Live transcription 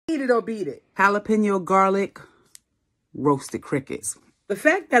eat it or beat it. Jalapeno garlic roasted crickets. The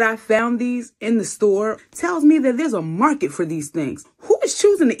fact that I found these in the store tells me that there's a market for these things. Who is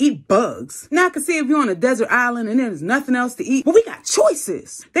choosing to eat bugs? Now I can see if you're on a desert island and there's nothing else to eat, but we got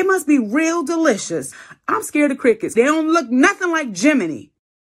choices. They must be real delicious. I'm scared of crickets. They don't look nothing like Jiminy.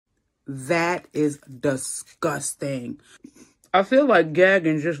 That is disgusting. I feel like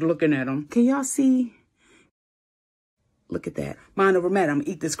gagging just looking at them. Can y'all see? Look at that. Mind over matter. I'm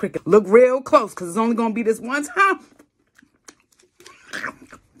gonna eat this cricket. Look real close because it's only gonna be this one time.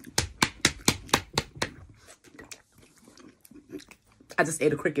 I just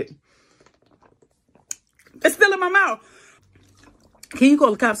ate a cricket. It's still in my mouth. Can you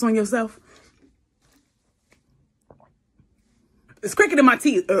call the cops on yourself? It's cricket in my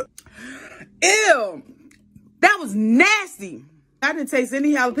teeth. Ew. That was nasty. I didn't taste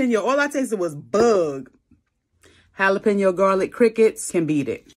any jalapeno. All I tasted was bug. Jalapeno garlic crickets can beat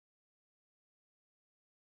it.